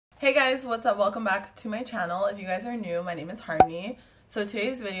Hey guys, what's up? Welcome back to my channel. If you guys are new, my name is Harmony. So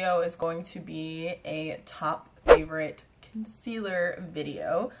today's video is going to be a top favorite concealer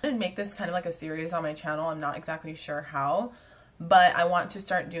video. I'm gonna make this kind of like a series on my channel. I'm not exactly sure how, but I want to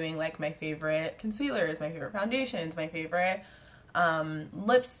start doing like my favorite concealers, my favorite foundations, my favorite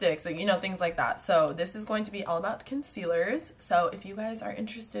lipsticks, like, you know, things like that. So this is going to be all about concealers. So if you guys are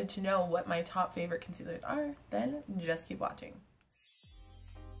interested to know what my top favorite concealers are, then just keep watching.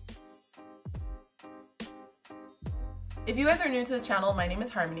 If you guys are new to this channel, my name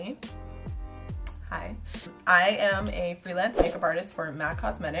is Harmony. Hi. I am a freelance makeup artist for MAC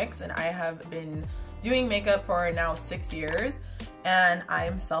Cosmetics, and I have been doing makeup for now 6 years, and I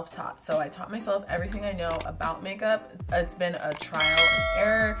am self-taught. So I taught myself everything I know about makeup. It's been a trial and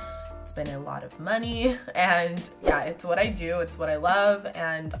error. It's been a lot of money, and yeah, it's what I do. It's what I love,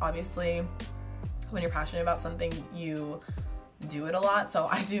 and obviously when you're passionate about something, you do it a lot. So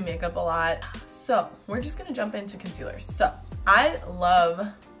I do makeup a lot. So we're just gonna jump into concealers. So I love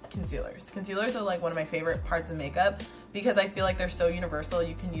concealers. Concealers are like one of my favorite parts of makeup because I feel like they're so universal.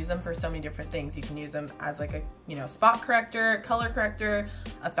 You can use them for so many different things. You can use them as like a, you know, spot corrector, color corrector,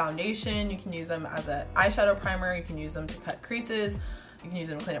 a foundation. You can use them as an eyeshadow primer. You can use them to cut creases. You can use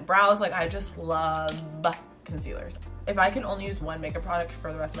them to clean up brows. Like, I just love concealers. If I can only use one makeup product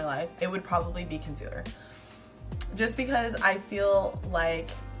for the rest of my life, it would probably be concealer. Just because I feel like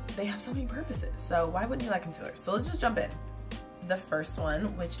they have so many purposes. So why wouldn't you like concealer? So let's just jump in. The first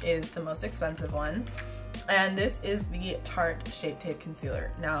one, which is the most expensive one, and this is the Tarte Shape Tape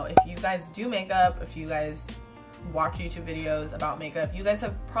Concealer. Now, if you guys do makeup, if you guys watch YouTube videos about makeup, you guys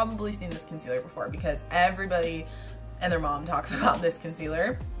have probably seen this concealer before because everybody and their mom talks about this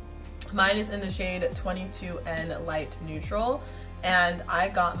concealer. Mine is in the shade 22N Light Neutral, and I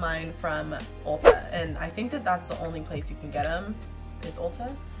got mine from Ulta, and I think that that's the only place you can get them is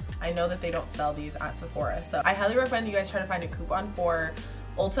Ulta. I know that they don't sell these at Sephora, so I highly recommend you guys try to find a coupon for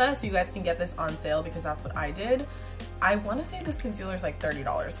Ulta so you guys can get this on sale, because that's what I did. I want to say this concealer is like $30.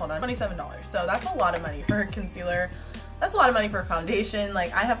 Hold on, $27. So that's a lot of money for a concealer. That's a lot of money for a foundation.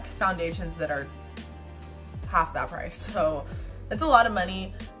 Like, I have foundations that are half that price, so it's a lot of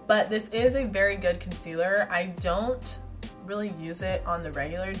money. But this is a very good concealer. I don't really use it on the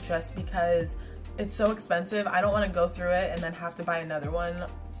regular just because it's so expensive. I don't want to go through it and then have to buy another one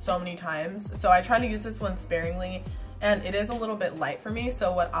so many times. So I try to use this one sparingly, and it is a little bit light for me.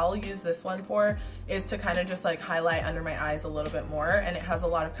 So what I'll use this one for is to kind of just like highlight under my eyes a little bit more, and it has a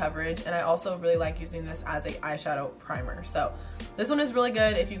lot of coverage. And I also really like using this as a eyeshadow primer. So this one is really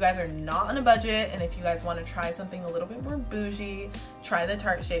good if you guys are not on a budget, and if you guys want to try something a little bit more bougie, try the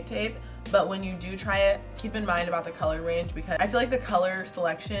Tarte Shape Tape. But when you do try it, keep in mind about the color range, because I feel like the color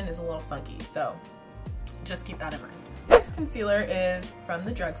selection is a little funky. So just keep that in mind. Next concealer is from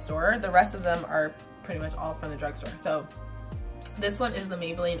the drugstore. The rest of them are pretty much all from the drugstore. So this one is the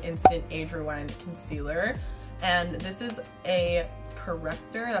Maybelline Instant Age Rewind Concealer, and this is a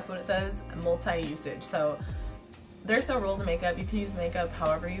corrector, that's what it says, multi-usage. So there's no rules in makeup. You can use makeup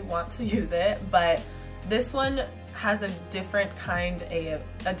however you want to use it, but this one has a different kind of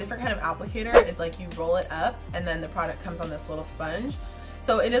applicator. It's like you roll it up and then the product comes on this little sponge.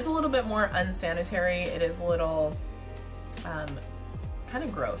 So it is a little bit more unsanitary. It is a little kind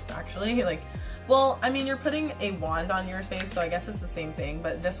of gross, actually. Like, well, I mean, you're putting a wand on your face, so I guess it's the same thing,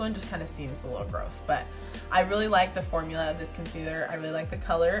 but this one just kind of seems a little gross. But I really like the formula of this concealer. I really like the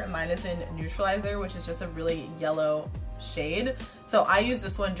color. Mine is in Neutralizer, which is just a really yellow shade. So I use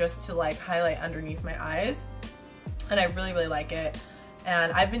this one just to like highlight underneath my eyes, and I really, really like it.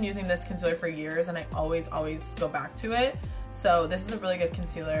 And I've been using this concealer for years, and I always go back to it. So this is a really good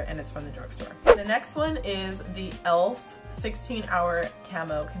concealer, and it's from the drugstore. The next one is the e.l.f. 16-Hour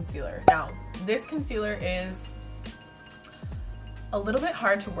Camo Concealer. Now, this concealer is a little bit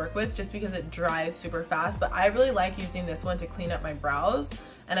hard to work with just because it dries super fast, but I really like using this one to clean up my brows,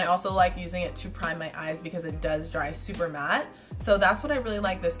 and I also like using it to prime my eyes because it does dry super matte. So that's what I really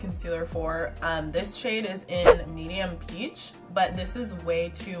like this concealer for. This shade is in Medium Peach, but this is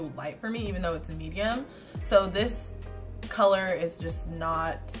way too light for me, even though it's a medium. So this color is just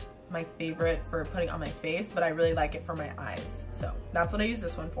not my favorite for putting on my face, but I really like it for my eyes. So that's what I use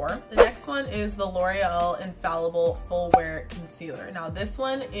this one for. The next one is the L'Oreal Infallible Full Wear Concealer. Now this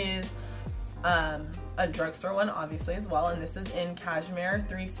one is a drugstore one, obviously, as well, and this is in Cashmere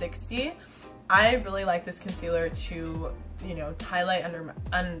 360. I really like this concealer to, you know, highlight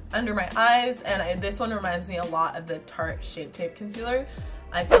under my eyes, and this one reminds me a lot of the Tarte Shape Tape Concealer.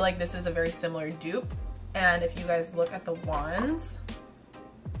 I feel like this is a very similar dupe, and if you guys look at the wands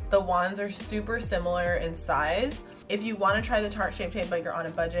are super similar in size. If you want to try the Tarte Shape Tape but you're on a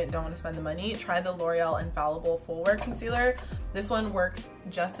budget and don't want to spend the money, try the L'Oreal Infallible Full Wear Concealer. This one works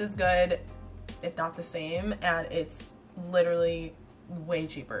just as good, if not the same, and it's literally way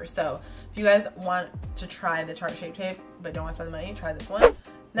cheaper. So if you guys want to try the Tarte Shape Tape but don't want to spend the money, try this one.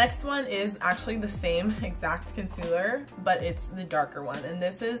 Next one is actually the same exact concealer, but it's the darker one, and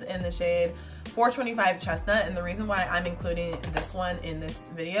this is in the shade 425 Chestnut. And the reason why I'm including this one in this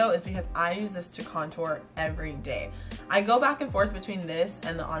video is because I use this to contour every day. I go back and forth between this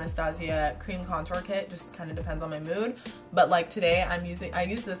and the Anastasia Cream Contour Kit, just kind of depends on my mood. But like today, I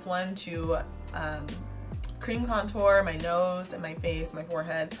use this one to cream contour my nose and my face, my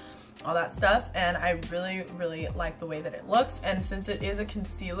forehead, all that stuff, and I really like the way that it looks. And since it is a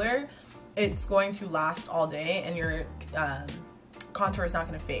concealer, it's going to last all day and your contour is not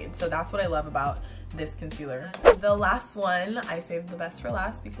going to fade. So that's what I love about this concealer. The last one, I saved the best for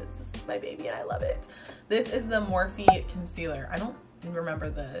last because this is my baby and I love it. This is the Morphe concealer. I don't remember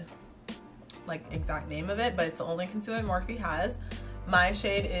the like exact name of it, but it's the only concealer Morphe has. My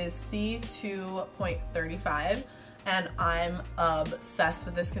shade is C2.35. and I'm obsessed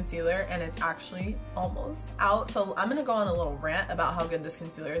with this concealer, and it's actually almost out. So I'm gonna go on a little rant about how good this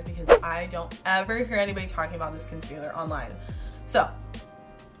concealer is because I don't ever hear anybody talking about this concealer online. So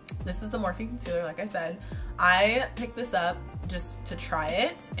this is the Morphe concealer, like I said. I picked this up just to try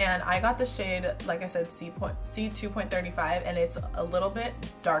it, and I got the shade, like I said, C2.35, and it's a little bit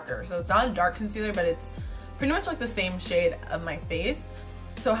darker. So it's not a dark concealer, but it's pretty much like the same shade of my face.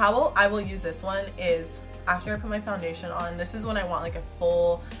 So how I will use this one is after I put my foundation on. This is when I want like a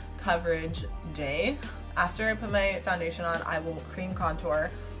full coverage day. After I put my foundation on, I will cream contour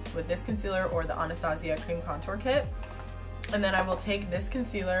with this concealer or the Anastasia Cream Contour Kit. And then I will take this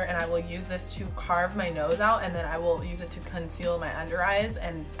concealer and I will use this to carve my nose out, and then I will use it to conceal my under eyes.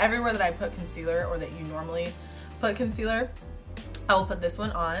 And everywhere that I put concealer, or that you normally put concealer, I will put this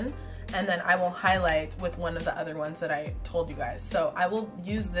one on, and then I will highlight with one of the other ones that I told you guys. So I will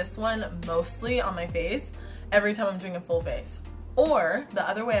use this one mostly on my face every time I'm doing a full face. Or the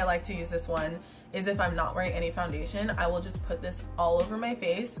other way I like to use this one is if I'm not wearing any foundation, I will just put this all over my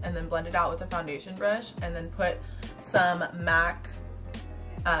face and then blend it out with a foundation brush, and then put some MAC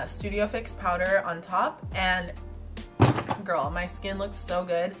Studio Fix powder on top. And girl, my skin looks so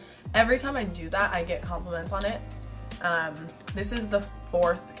good. Every time I do that, I get compliments on it. This is the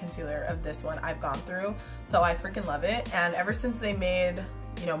 4th concealer of this one I've gone through, so I freaking love it. And ever since they made,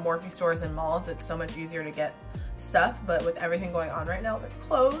 you know, Morphe stores and malls, it's so much easier to get stuff, but with everything going on right now, they're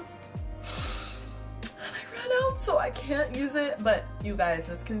closed. And I ran out, so I can't use it. But you guys,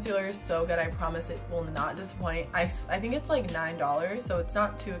 this concealer is so good. I promise it will not disappoint. I think it's like $9, so it's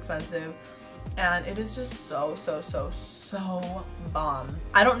not too expensive, and it is just so bomb.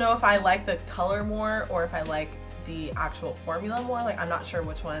 I don't know if I like the color more or if I like the actual formula more. Like, I'm not sure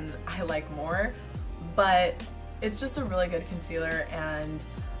which one I like more, but it's just a really good concealer, and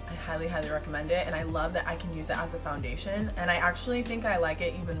I highly recommend it. And I love that I can use it as a foundation, and I actually think I like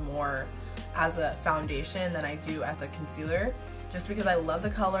it even more as a foundation than I do as a concealer, just because I love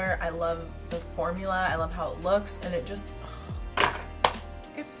the color, I love the formula, I love how it looks, and it just,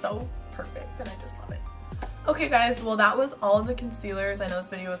 it's so perfect, and I just love it. Okay guys, well that was all of the concealers. I know this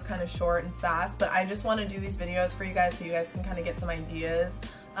video was kind of short and fast, but I just want to do these videos for you guys so you guys can kind of get some ideas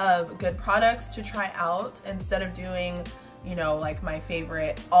of good products to try out, instead of doing, you know, like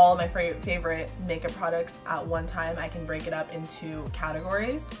all my favorite makeup products at one time. I can break it up into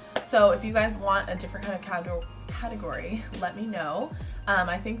categories. So if you guys want a different kind of category, let me know.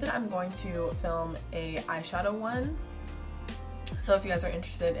 I think that I'm going to film a eyeshadow one. So if you guys are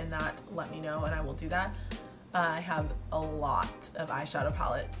interested in that, let me know and I will do that. I have a lot of eyeshadow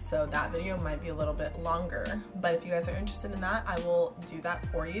palettes, so that video might be a little bit longer, but if you guys are interested in that, I will do that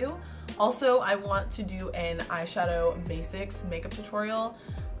for you. Also, I want to do an eyeshadow basics makeup tutorial.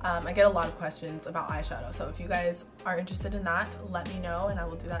 I get a lot of questions about eyeshadow, so if you guys are interested in that, let me know and I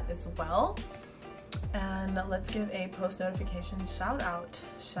will do that as well. And let's give a post notification shout out,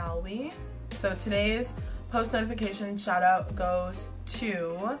 shall we? So today's post notification shout out goes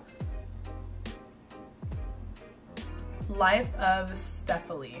to Life of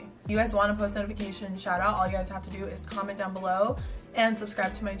Stephanie. If you guys want a post notification shout out, all you guys have to do is comment down below and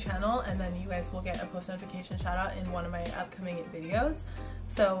subscribe to my channel, and then you guys will get a post notification shout out in one of my upcoming videos.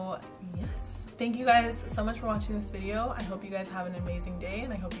 So yes, thank you guys so much for watching this video. I hope you guys have an amazing day,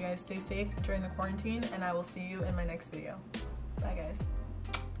 and I hope you guys stay safe during the quarantine, and I will see you in my next video. Bye guys.